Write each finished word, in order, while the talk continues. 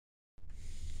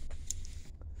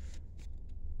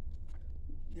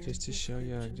Just to show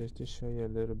you, a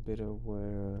little bit of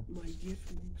where. My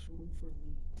gift makes room for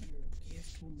me. Your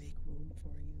gift will make room for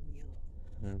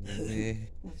you.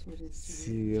 That's what it's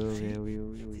See, oh man, we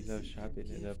love chopping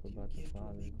it up about the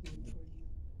Father.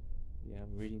 Yeah,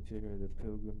 I'm reading to her the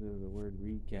Pilgrims of the Word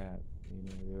recap. You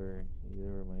know, they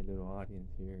were my little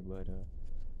audience here, but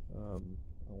I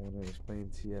want to explain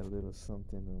to you a little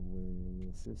something of where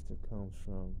the sister comes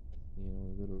from. You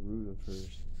know, a little root of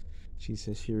hers. She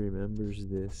says she remembers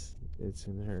this. It's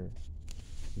in her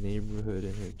neighborhood,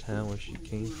 in her town where she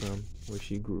came from, where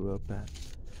she grew up at.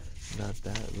 Not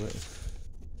that, but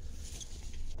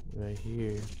right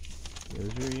here. It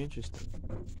was very interesting.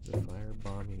 The fire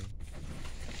bombing.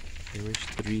 There was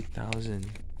 3,000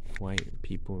 white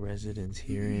people residents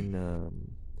here in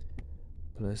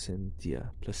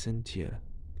Placentia,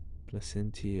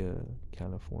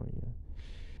 California.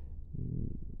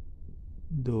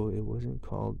 Though it wasn't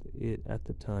called it at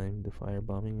the time, the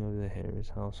firebombing of the Harris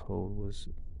household was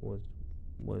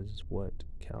what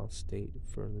Cal State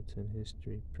Fullerton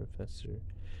history professor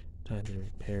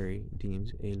Tyler Perry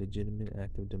deems a legitimate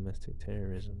act of domestic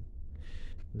terrorism.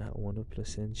 Not one of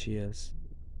Placentia's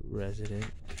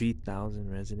 3,000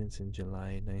 residents in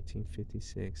July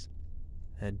 1956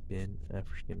 had been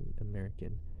African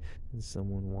American, and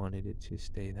someone wanted it to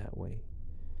stay that way.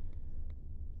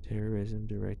 Terrorism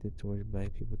directed towards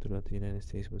black people throughout the United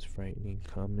States was frightening,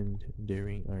 common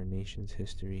during our nation's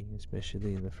history,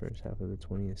 especially in the first half of the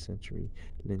 20th century.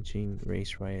 Lynching,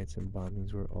 race riots, and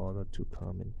bombings were all too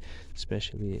common,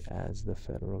 especially as the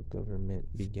federal government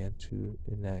began to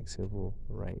enact civil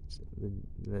rights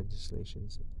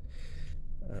legislations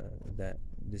that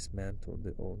dismantled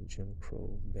the old Jim Crow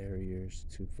barriers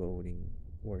to voting,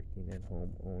 working, and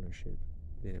home ownership.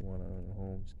 They didn't want to own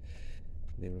homes.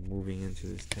 They were moving into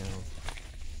this town.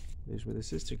 This is where the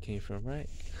sister came from, right?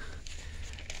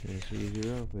 That's where you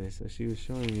grew up with. So she was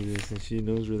showing me this, and she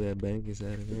knows where that bank is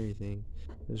at and everything.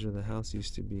 This is where the house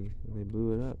used to be, and they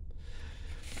blew it up.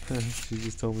 She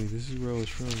just told me, this is where I was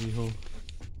from, mijo.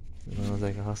 And I was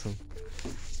like, awesome.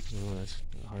 Oh, that's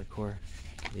hardcore.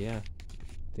 Yeah,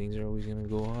 things are always gonna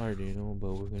go hard, you know,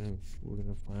 but we're gonna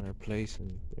find our place,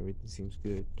 and everything seems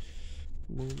good.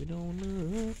 Moving on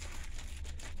up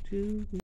to